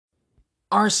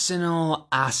Arsenal,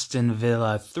 Aston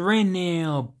Villa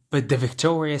 3-0, but the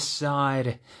victorious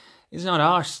side is not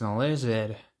Arsenal, is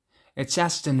it? It's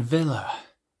Aston Villa.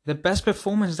 The best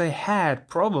performance they had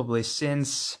probably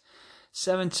since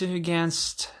 7-2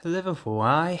 against Liverpool,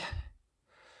 aye?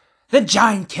 The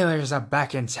Giant Killers are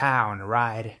back in town,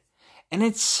 right? And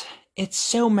it's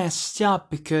so messed up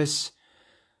because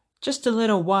just a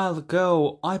little while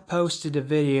ago I posted a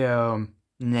video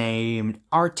named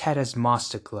Arteta's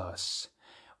Masterclass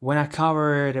when I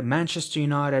covered Manchester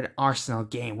United Arsenal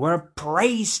game, where I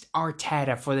praised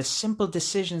Arteta for the simple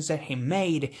decisions that he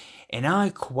made, and I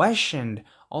questioned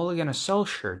Ole Gunnar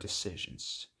Solskjaer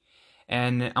decisions.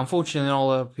 And unfortunately, not a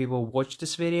lot of people watch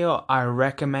this video. I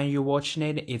recommend you watching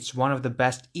it. It's one of the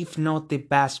best, if not the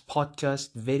best,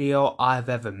 podcast video I've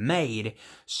ever made.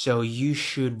 So you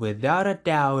should, without a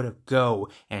doubt, go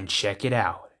and check it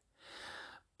out.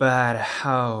 But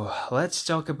let's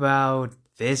talk about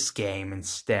this game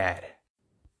instead.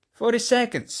 40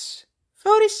 seconds.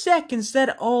 40 seconds,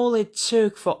 that's all it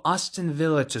took for Aston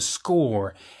Villa to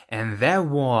score. And that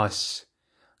was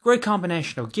a great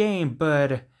combinational game,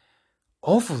 but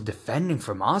awful defending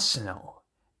from Arsenal.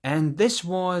 And this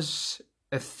was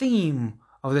a theme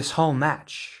of this whole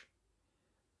match.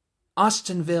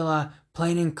 Aston Villa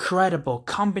playing incredible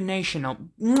combination of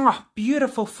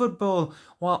beautiful football,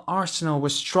 while Arsenal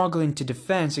was struggling to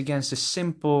defend against the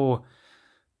simple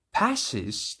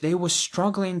passes. They were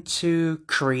struggling to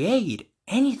create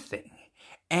anything.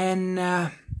 And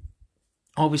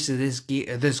obviously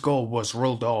this goal was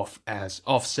ruled off as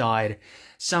offside.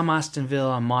 Some Aston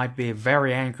Villa might be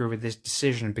very angry with this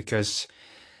decision because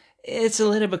it's a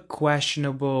little bit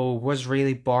questionable. Was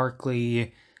really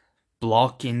Barkley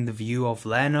blocking the view of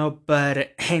Leno?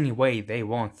 But anyway, they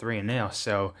won 3-0,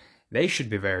 so they should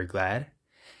be very glad.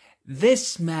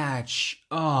 This match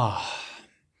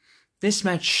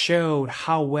showed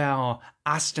how well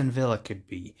Aston Villa could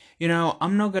be. You know,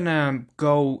 I'm not gonna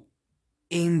go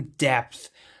in depth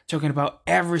talking about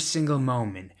every single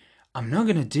moment. I'm not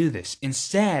gonna do this.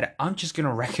 Instead, I'm just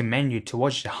gonna recommend you to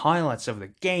watch the highlights of the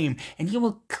game, and you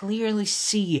will clearly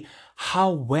see how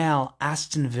well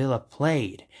Aston Villa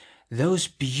played. Those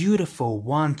beautiful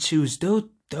 1-2s,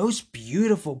 those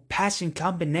beautiful passing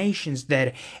combinations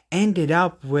that ended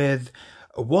up with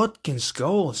Watkins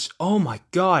goals. Oh my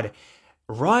god.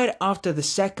 Right after the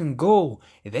second goal,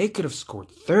 they could have scored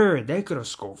third, they could have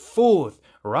scored fourth.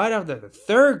 Right after the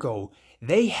third goal,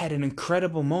 they had an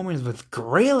incredible moment with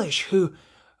Grealish, who,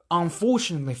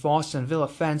 unfortunately for Aston Villa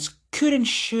fans, couldn't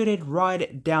shoot it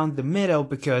right down the middle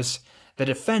because the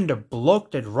defender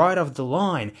blocked it right off the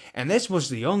line. And this was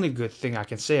the only good thing I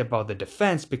can say about the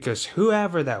defense, because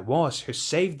whoever that was who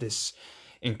saved this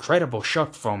incredible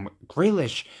shot from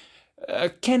Grealish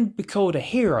can be called a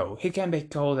hero. He can be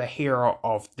called a hero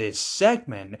of this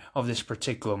segment, of this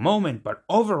particular moment, but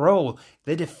overall,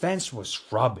 the defense was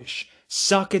rubbish.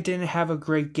 Saka didn't have a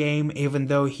great game, even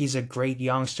though he's a great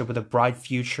youngster with a bright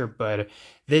future, but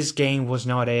this game was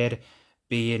not it,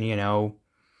 being,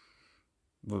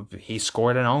 he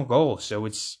scored an own goal, so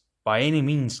it's by any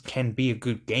means can be a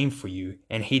good game for you,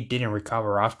 and he didn't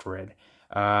recover after it.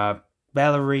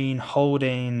 Bellerin,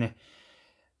 Holding,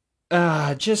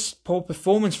 just poor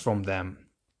performance from them.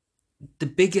 The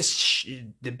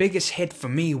biggest hit for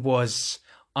me was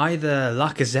either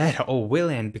Lacazette or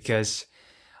Willian, because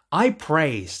I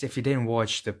praised, if you didn't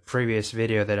watch the previous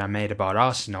video that I made about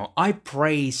Arsenal, I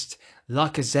praised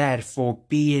Lacazette for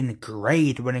being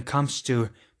great when it comes to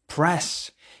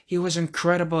press. He was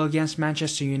incredible against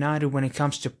Manchester United when it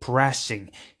comes to pressing.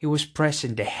 He was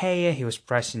pressing De Gea, he was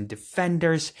pressing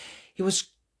defenders, he was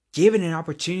giving an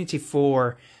opportunity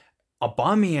for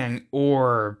Aubameyang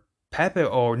or Pepe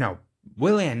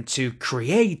Willian to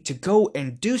create, to go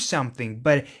and do something.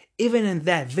 But even in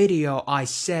that video, I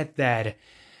said that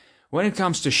when it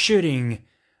comes to shooting,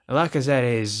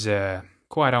 Lacazette is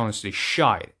quite honestly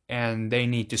shy, and they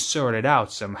need to sort it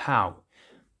out somehow.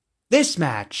 This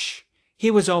match, he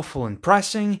was awful in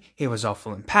pressing, he was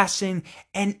awful in passing,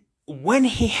 and when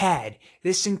he had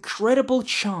this incredible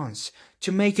chance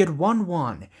to make it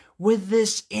 1-1 with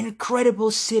this incredible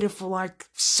sitter for like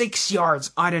 6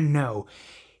 yards, I don't know,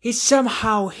 he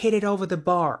somehow hit it over the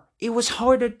bar. It was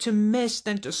harder to miss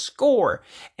than to score,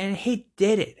 and he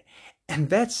did it. And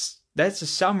that's a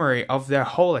summary of their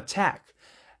whole attack.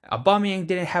 Aubameyang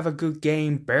didn't have a good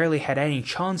game, barely had any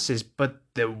chances, but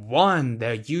the one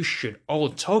that you should all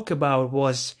talk about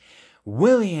was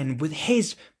Willian with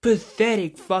his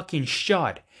pathetic fucking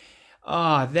shot.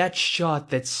 That shot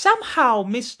that somehow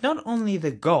missed not only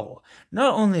the goal,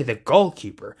 not only the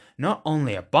goalkeeper, not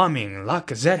only a bombing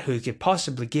Lacazette who he could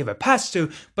possibly give a pass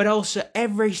to, but also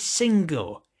every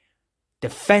single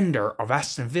defender of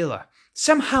Aston Villa.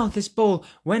 Somehow this ball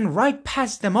went right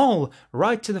past them all,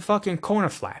 right to the fucking corner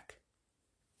flag.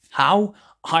 How?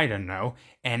 I don't know.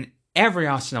 And every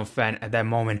Arsenal fan at that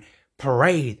moment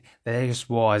prayed that this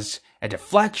was a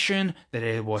deflection, that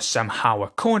it was somehow a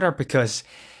corner, because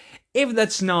if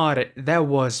that's not, that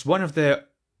was one of the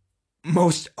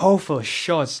most awful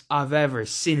shots I've ever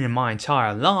seen in my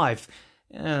entire life.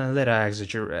 A little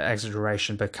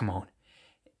exaggeration, but come on.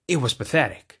 It was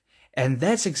pathetic. And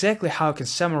that's exactly how I can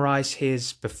summarize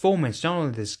his performance, not only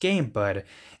in this game, but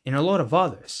in a lot of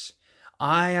others.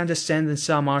 I understand that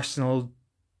some Arsenal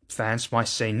fans might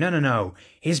say, no,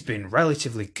 he's been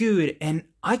relatively good, and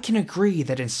I can agree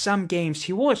that in some games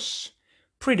he was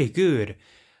pretty good.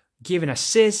 Giving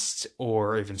assists,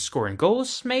 or even scoring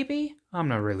goals, maybe? I'm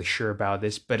not really sure about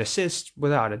this, but assists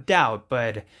without a doubt,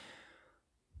 but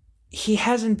he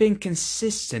hasn't been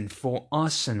consistent for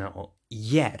Arsenal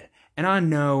yet. And I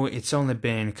know it's only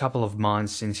been a couple of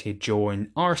months since he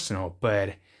joined Arsenal,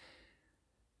 but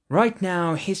right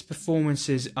now his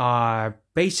performances are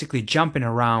basically jumping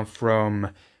around from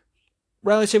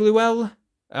relatively well,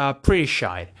 pretty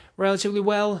shite. Relatively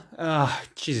well,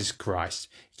 Jesus Christ.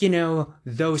 You know,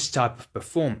 those type of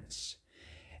performance.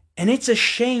 And it's a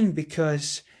shame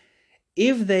because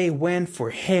if they went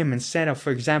for him instead of, for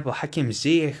example, Hakim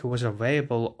Ziyech, who was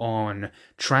available on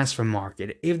transfer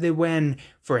market, if they went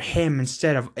for him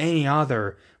instead of any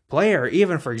other player,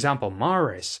 even, for example,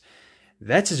 Mahrez,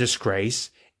 that's a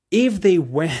disgrace. If they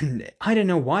went, I don't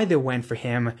know why they went for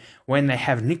him when they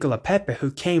have Nicola Pepe, who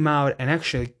came out and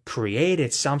actually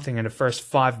created something in the first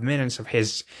 5 minutes of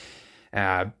his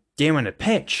game on the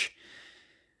pitch.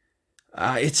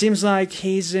 It seems like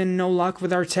he's in no luck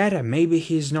with Arteta. Maybe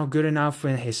he's not good enough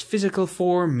in his physical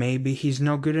form. Maybe he's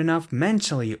not good enough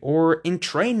mentally. Or in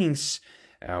trainings,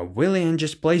 Willian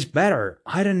just plays better.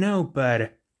 I don't know,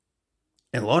 but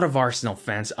a lot of Arsenal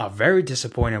fans are very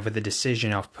disappointed with the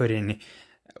decision of putting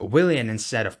Willian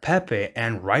instead of Pepe,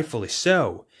 and rightfully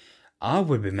so. I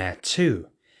would be mad too.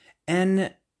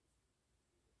 And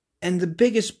the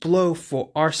biggest blow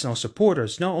for Arsenal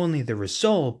supporters, not only the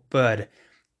result, but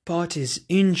Partey's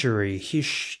injury.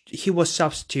 He was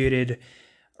substituted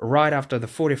right after the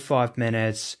 45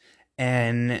 minutes,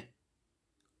 and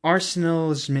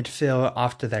Arsenal's midfield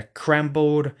after that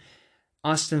crumbled.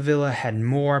 Aston Villa had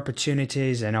more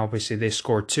opportunities, and obviously they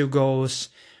scored 2 goals,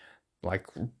 like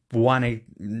one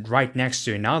right next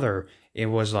to another. It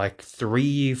was like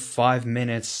 3-5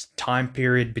 minutes time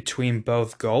period between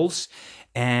both goals,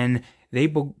 and they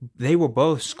were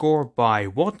both scored by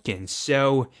Watkins.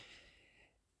 So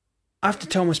after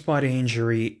Thomas Partey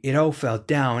injury, it all fell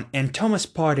down, and Thomas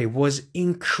Partey was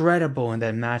incredible in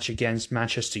that match against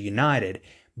Manchester United,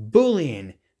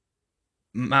 bullying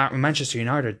Manchester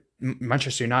United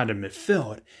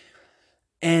midfield.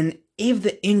 And if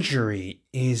the injury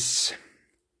is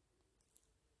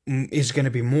going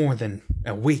to be more than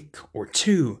a week or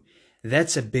 2,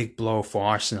 that's a big blow for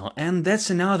Arsenal. And that's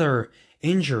another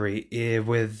injury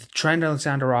with Trent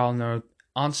Alexander-Arnold,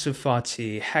 Ansu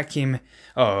Fati, Hakim,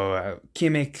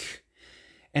 Kimmich,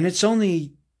 and it's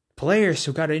only players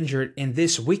who got injured in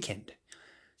this weekend.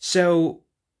 So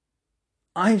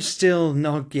I'm still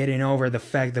not getting over the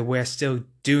fact that we're still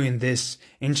doing this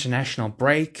international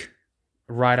break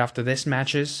right after these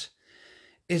matches.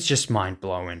 It's just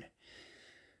mind-blowing.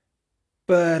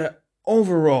 But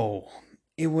overall,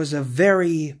 it was a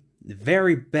very,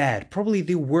 very bad, probably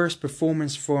the worst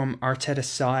performance from Arteta's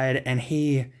side, and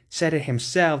he said it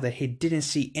himself that he didn't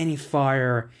see any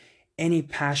fire, any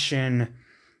passion,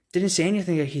 didn't see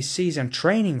anything that he sees on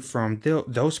training from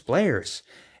those players.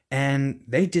 And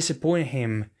they disappointed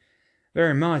him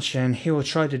very much, and he will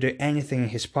try to do anything in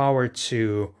his power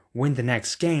to win the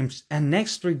next games. And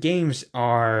next 3 games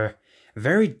are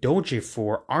very dodgy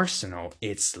for Arsenal.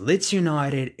 It's Leeds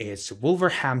United, it's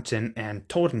Wolverhampton, and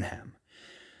Tottenham.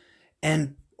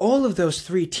 And all of those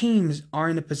 3 teams are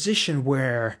in a position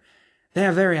where they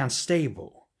are very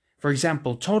unstable. For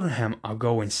example, Tottenham are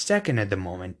going second at the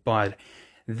moment, but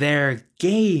their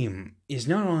game is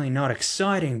not only not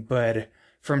exciting, but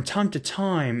from time to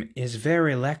time is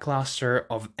very lackluster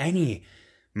of any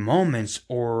moments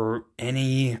or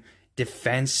any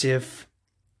defensive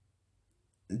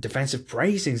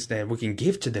praisings that we can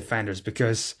give to defenders.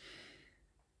 Because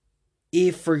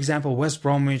if, for example, West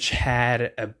Bromwich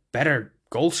had a better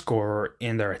goal scorer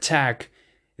in their attack,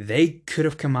 they could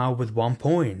have come out with 1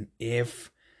 point.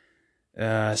 If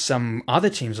some other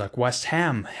teams like West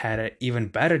Ham had even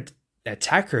better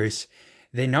attackers.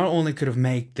 They not only could have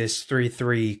made this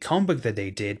 3-3 comeback that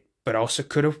they did, but also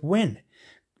could have won.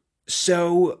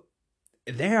 So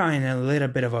they are in a little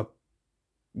bit of a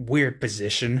weird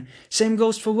position. Same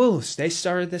goes for Wolves. They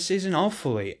started the season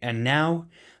awfully, and now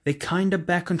they kind of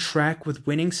back on track with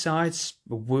winning sides.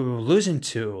 We were losing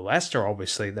to Leicester,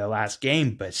 obviously, the last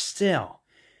game, but still,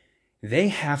 they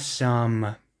have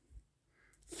some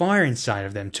fire inside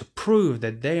of them to prove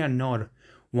that they are not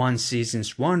one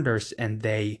season's wonders, and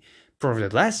they proved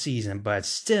it last season, but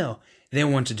still, they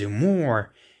want to do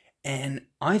more. And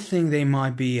I think they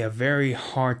might be a very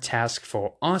hard task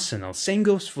for Arsenal. Same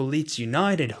goes for Leeds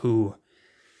United, who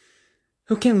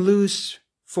can lose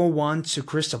 4-1 to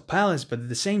Crystal Palace, but at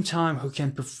the same time who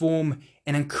can perform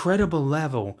an incredible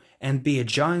level and be a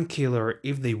giant killer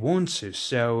if they want to.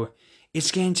 So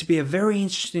it's going to be a very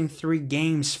interesting 3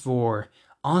 games for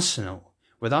Arsenal,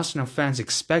 with Arsenal fans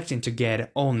expecting to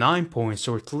get all 9 points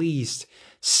or at least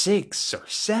 6 or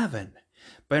 7.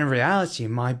 But in reality, it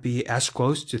might be as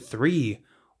close to 3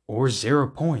 or 0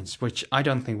 points, which I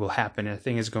don't think will happen. I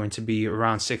think it's going to be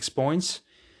around 6 points.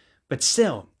 But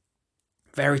still,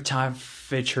 very tough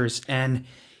fixtures. And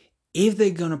if they're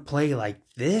going to play like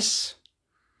this,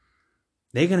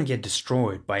 they're going to get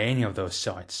destroyed by any of those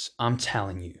sides. I'm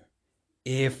telling you.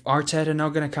 If Arteta not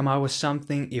going to come out with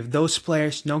something, if those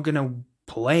players not going to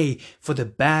play for the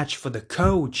badge, for the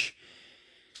coach,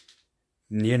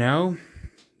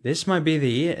 this might be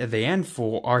the end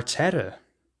for Arteta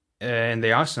and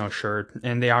the Arsenal shirt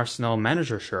and the Arsenal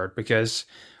manager shirt, because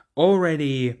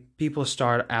already people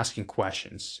start asking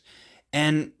questions.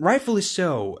 And rightfully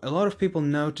so. A lot of people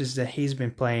notice that he's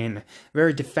been playing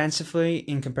very defensively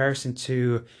in comparison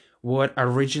to what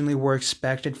originally were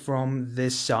expected from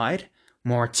this side.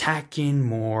 More attacking,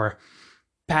 more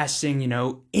passing,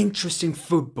 interesting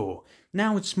football.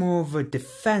 Now it's more of a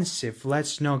defensive,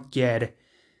 let's not get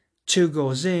 2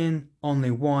 goals in, only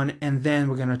 1, and then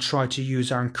we're going to try to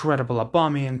use our incredible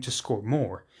Aubameyang to score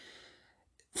more.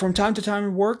 From time to time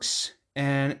it works,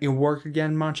 and it worked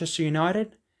against Manchester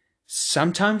United.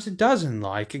 Sometimes it doesn't,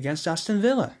 like against Aston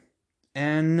Villa.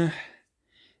 And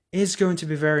it's going to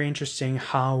be very interesting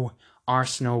how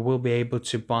Arsenal will be able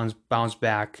to bounce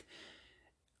back.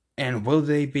 And will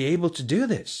they be able to do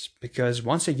this? Because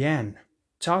once again,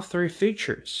 top 3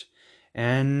 features.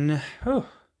 And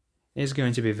it's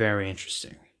going to be very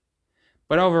interesting.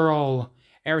 But overall,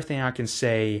 everything I can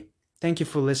say, thank you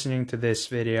for listening to this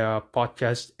video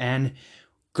podcast, and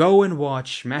go and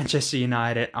watch Manchester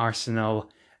United Arsenal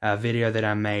video that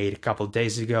I made a couple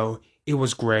days ago. It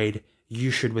was great. You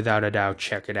should without a doubt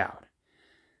check it out.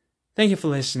 Thank you for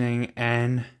listening,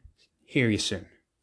 and hear you soon.